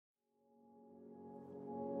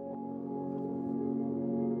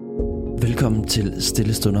Velkommen til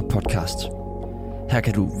Stillestunder podcast. Her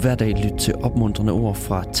kan du hver dag lytte til opmuntrende ord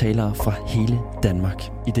fra talere fra hele Danmark.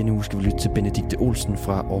 I denne uge skal vi lytte til Benedicte Olsen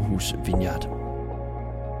fra Aarhus Vineyard.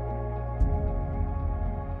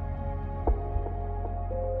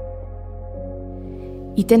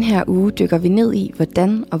 I den her uge dykker vi ned i,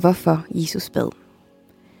 hvordan og hvorfor Jesus bad.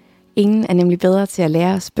 Ingen er nemlig bedre til at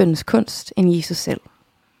lære os bønnens kunst end Jesus selv.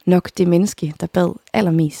 Nok det menneske, der bad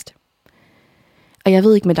allermest. Og jeg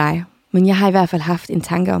ved ikke med dig, men jeg har i hvert fald haft en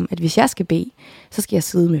tanke om, at hvis jeg skal bede, så skal jeg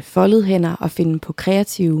sidde med foldede hænder og finde på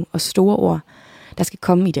kreative og store ord, der skal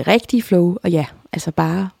komme i det rigtige flow, og ja, altså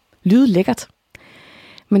bare lyde lækkert.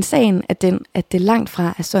 Men sagen er den, at det langt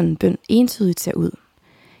fra er sådan en bøn entydigt ser ud.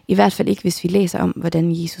 I hvert fald ikke, hvis vi læser om,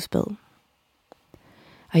 hvordan Jesus bad.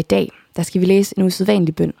 Og i dag, der skal vi læse en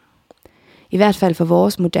usædvanlig bøn. I hvert fald for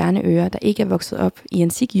vores moderne ører, der ikke er vokset op i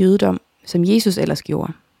antik jødedom, som Jesus ellers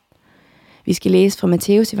gjorde. Vi skal læse fra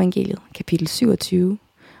Matteus evangeliet, kapitel 27,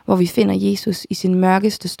 hvor vi finder Jesus i sin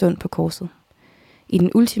mørkeste stund på korset. I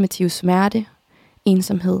den ultimative smerte,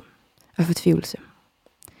 ensomhed og fortvivlelse.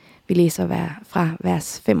 Vi læser fra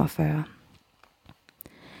vers 45.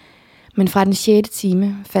 Men fra den 6.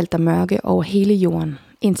 time faldt der mørke over hele jorden,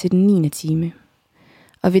 indtil den 9. time.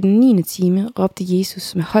 Og ved den 9. time råbte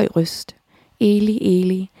Jesus med høj røst, Eli,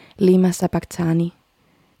 Eli, lema sabachthani.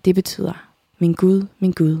 Det betyder, min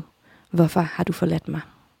Gud, hvorfor har du forladt mig?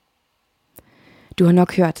 Du har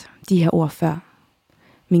nok hørt de her ord før.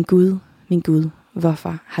 Min Gud,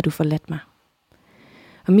 hvorfor har du forladt mig?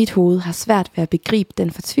 Og mit hoved har svært ved at begribe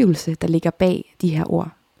den fortvivlelse, der ligger bag de her ord.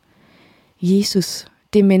 Jesus,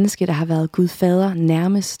 det menneske, der har været Gud fader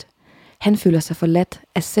nærmest, han føler sig forladt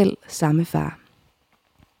af selv samme far.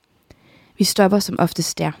 Vi stopper som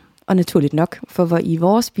oftest der, og naturligt nok, for hvor i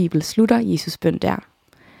vores bibel slutter Jesus bøn der.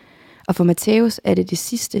 Og for Matteus er det det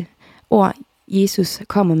sidste ord, Jesus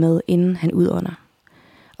kommer med, inden han udånder.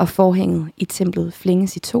 Og forhænget i templet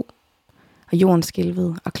flænges i to, og jorden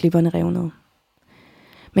skælvede, og klipperne revnede.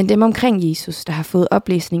 Men dem omkring Jesus, der har fået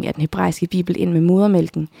oplæsning af den hebraiske bibel ind med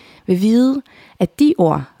modermælken, vil vide, at de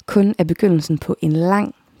ord kun er begyndelsen på en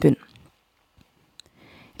lang bøn.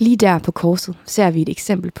 Lige der på korset ser vi et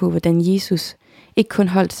eksempel på, hvordan Jesus ikke kun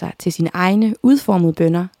holdt sig til sine egne udformede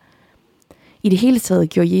bønner. I det hele taget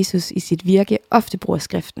gjorde Jesus i sit virke ofte brug af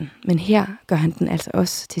skriften, men her gør han den altså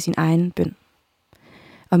også til sin egen bøn.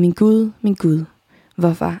 Og min Gud,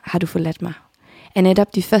 hvorfor har du forladt mig? Er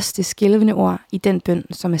netop de første skælvende ord i den bøn,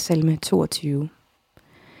 som er salme 22.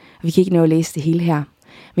 Og vi kan ikke nå at læse det hele her,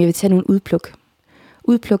 men jeg vil tage nogle udpluk.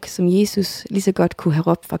 Udpluk, som Jesus lige så godt kunne have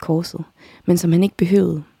råbt fra korset, men som han ikke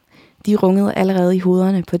behøvede. De rungede allerede i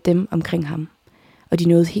hovederne på dem omkring ham, og de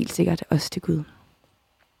nåede helt sikkert også til Gud.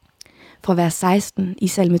 Fra vers 16 i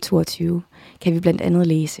salme 22 kan vi blandt andet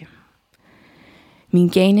læse. Min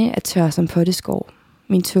gane er tør som potteskår,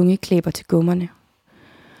 min tunge klæber til gummerne.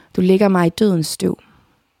 Du lægger mig i dødens støv.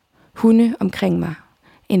 Hunde omkring mig,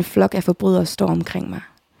 en flok af forbrydere står omkring mig.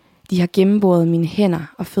 De har gennemboret mine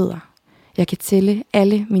hænder og fødder. Jeg kan tælle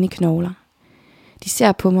alle mine knogler. De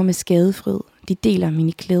ser på mig med skadefryd. De deler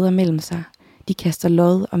mine klæder mellem sig. De kaster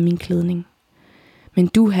lod om min klædning. Men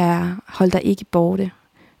du, Herre, hold dig ikke borte.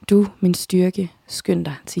 Du, min styrke, skynd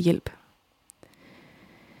dig til hjælp.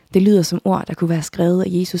 Det lyder som ord, der kunne være skrevet af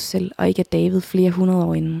Jesus selv, og ikke af David flere hundrede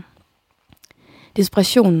år inden.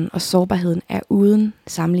 Desperationen og sårbarheden er uden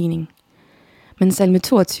sammenligning. Men salme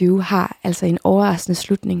 22 har altså en overraskende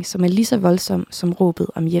slutning, som er lige så voldsom som råbet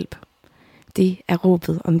om hjælp. Det er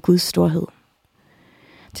råbet om Guds storhed.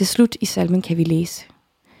 Til slut i salmen kan vi læse.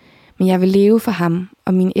 Men jeg vil leve for ham,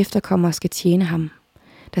 og mine efterkommere skal tjene ham.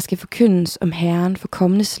 Der skal forkyndes om Herren for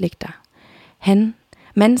kommende slægter.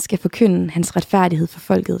 Man skal forkynde hans retfærdighed for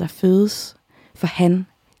folket, der fødes, for han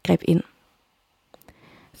greb ind.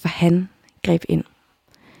 For han greb ind.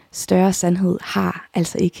 Større sandhed har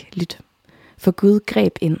altså ikke lydt. For Gud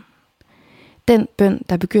greb ind. Den bøn,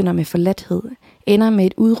 der begynder med forladthed, ender med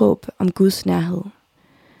et udråb om Guds nærhed.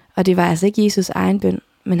 Og det var altså ikke Jesus egen bøn,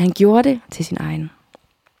 men han gjorde det til sin egen.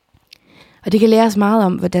 Og det kan lære os meget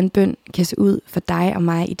om, hvordan bøn kan se ud for dig og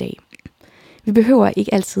mig i dag. Vi behøver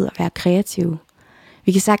ikke altid at være kreative.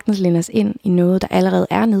 Vi kan sagtens læne os ind i noget, der allerede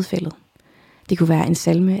er nedfældet. Det kunne være en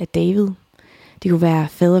salme af David. Det kunne være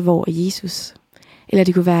fader vor af Jesus. Eller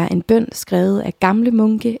det kunne være en bøn skrevet af gamle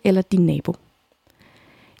munke eller din nabo.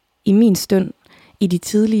 I min stund, i de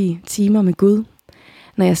tidlige timer med Gud,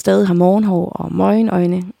 når jeg stadig har morgenhår og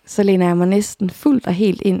møgenøjne, så læner jeg mig næsten fuldt og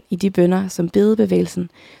helt ind i de bønner, som bedebevægelsen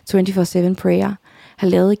 24/7 Prayer har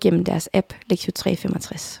lavet gennem deres app Lektion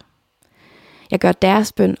 365. Jeg gør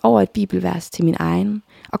deres bøn over et bibelvers til min egen,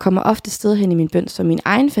 og kommer ofte sted hen i min bøn, som min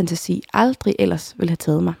egen fantasi aldrig ellers ville have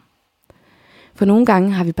taget mig. For nogle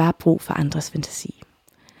gange har vi bare brug for andres fantasi.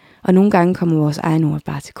 Og nogle gange kommer vores egne ord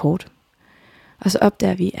bare til kort. Og så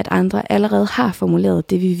opdager vi, at andre allerede har formuleret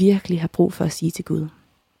det, vi virkelig har brug for at sige til Gud.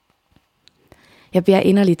 Jeg beder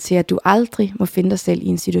inderligt til, at du aldrig må finde dig selv i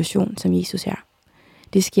en situation, som Jesus er.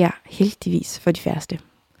 Det sker heldigvis for de færreste.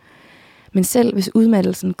 Men selv hvis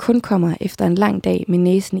udmattelsen kun kommer efter en lang dag med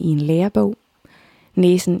næsen i en lærebog,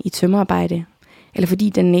 næsen i tømmerarbejde, eller fordi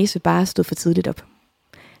den næse bare stod for tidligt op.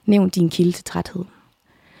 Nævn din kilde til træthed.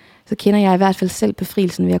 Så kender jeg i hvert fald selv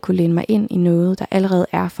befrielsen ved at kunne læne mig ind i noget, der allerede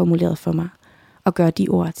er formuleret for mig, og gøre de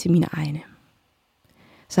ord til mine egne.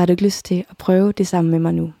 Så har du ikke lyst til at prøve det sammen med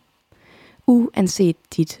mig nu. Uanset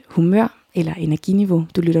dit humør eller energiniveau,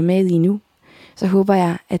 du lytter med i nu, så håber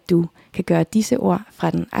jeg, at du kan gøre disse ord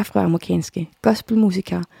fra den afroamerikanske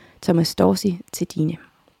gospelmusiker Thomas Dorsey til dine.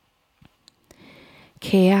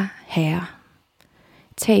 Kære Herre,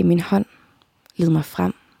 tag min hånd, led mig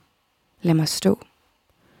frem, lad mig stå.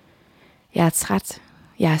 Jeg er træt,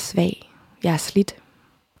 jeg er svag, jeg er slidt.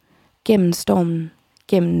 Gennem stormen,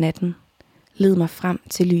 gennem natten, led mig frem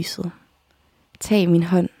til lyset. Tag min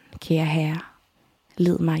hånd, kære Herre,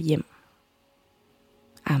 led mig hjem.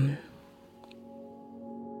 Amen.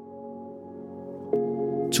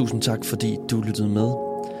 Tusind tak, fordi du lyttede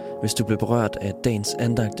med. Hvis du blev berørt af dagens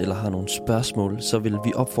andagt eller har nogle spørgsmål, så vil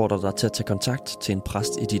vi opfordre dig til at tage kontakt til en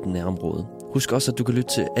præst i dit nærområde. Husk også, at du kan lytte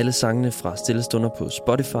til alle sangene fra Stille Stunder på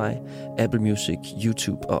Spotify, Apple Music,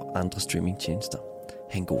 YouTube og andre streamingtjenester.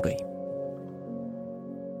 Ha' en god dag.